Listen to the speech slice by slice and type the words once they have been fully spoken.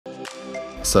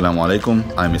Assalamu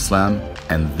alaikum, I'm Islam,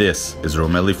 and this is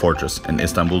Rumeli Fortress in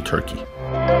Istanbul, Turkey.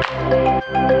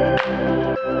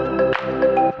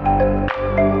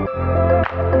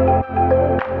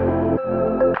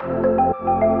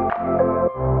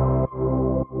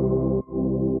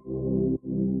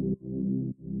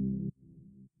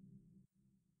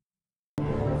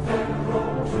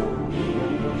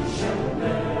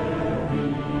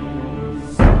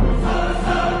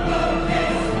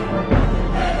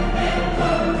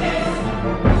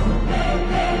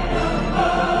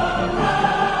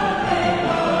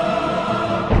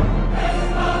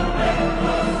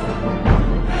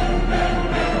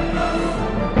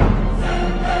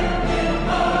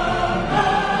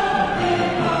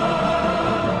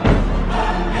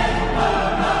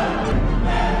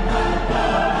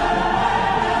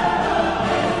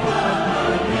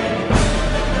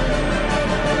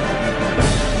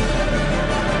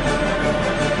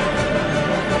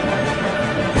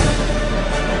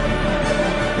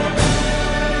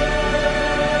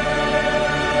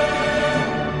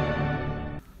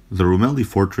 The Rumeli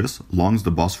fortress longs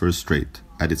the Bosphorus Strait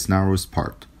at its narrowest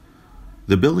part.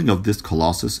 The building of this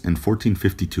colossus in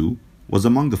 1452 was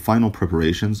among the final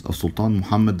preparations of Sultan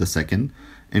Muhammad II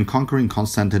in conquering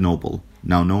Constantinople,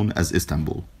 now known as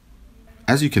Istanbul.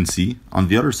 As you can see, on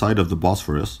the other side of the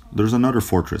Bosphorus, there's another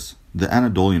fortress, the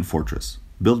Anatolian fortress,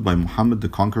 built by Muhammad the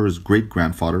Conqueror's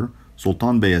great-grandfather,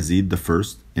 Sultan Bayezid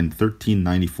I in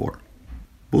 1394.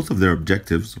 Both of their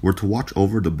objectives were to watch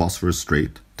over the Bosphorus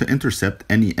Strait to intercept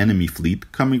any enemy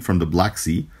fleet coming from the Black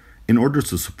Sea in order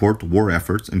to support war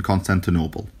efforts in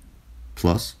Constantinople.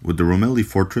 Plus, with the Rumeli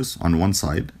fortress on one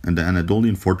side and the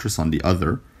Anatolian fortress on the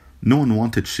other, no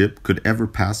unwanted ship could ever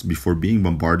pass before being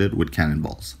bombarded with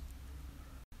cannonballs.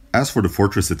 As for the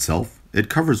fortress itself, it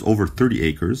covers over 30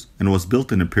 acres and was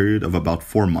built in a period of about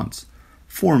 4 months.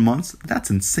 4 months? That's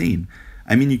insane!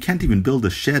 I mean, you can't even build a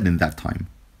shed in that time.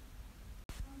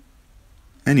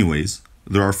 Anyways,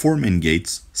 there are 4 main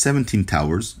gates, 17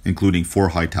 towers, including 4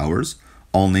 high towers,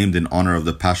 all named in honor of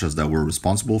the pashas that were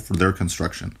responsible for their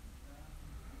construction.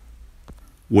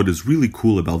 What is really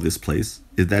cool about this place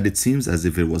is that it seems as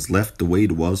if it was left the way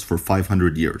it was for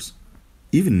 500 years.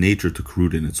 Even nature took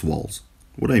root in its walls.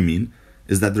 What I mean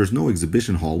is that there's no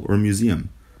exhibition hall or museum,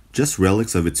 just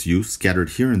relics of its use scattered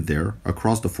here and there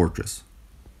across the fortress.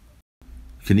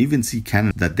 You can even see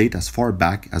cannons that date as far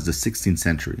back as the 16th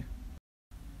century.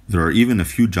 There are even a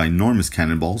few ginormous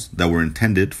cannonballs that were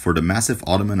intended for the massive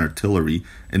Ottoman artillery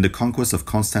in the conquest of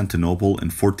Constantinople in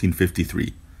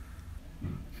 1453.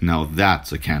 Now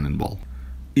that's a cannonball.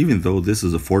 Even though this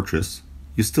is a fortress,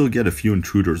 you still get a few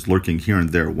intruders lurking here and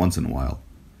there once in a while.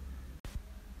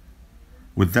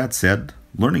 With that said,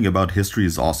 learning about history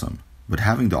is awesome, but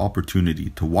having the opportunity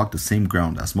to walk the same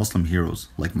ground as Muslim heroes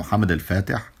like Muhammad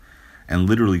al-Fatih and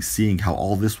literally seeing how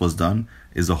all this was done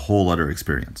is a whole other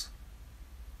experience.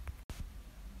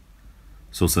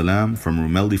 So salam from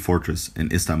Rumeli Fortress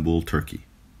in Istanbul, Turkey.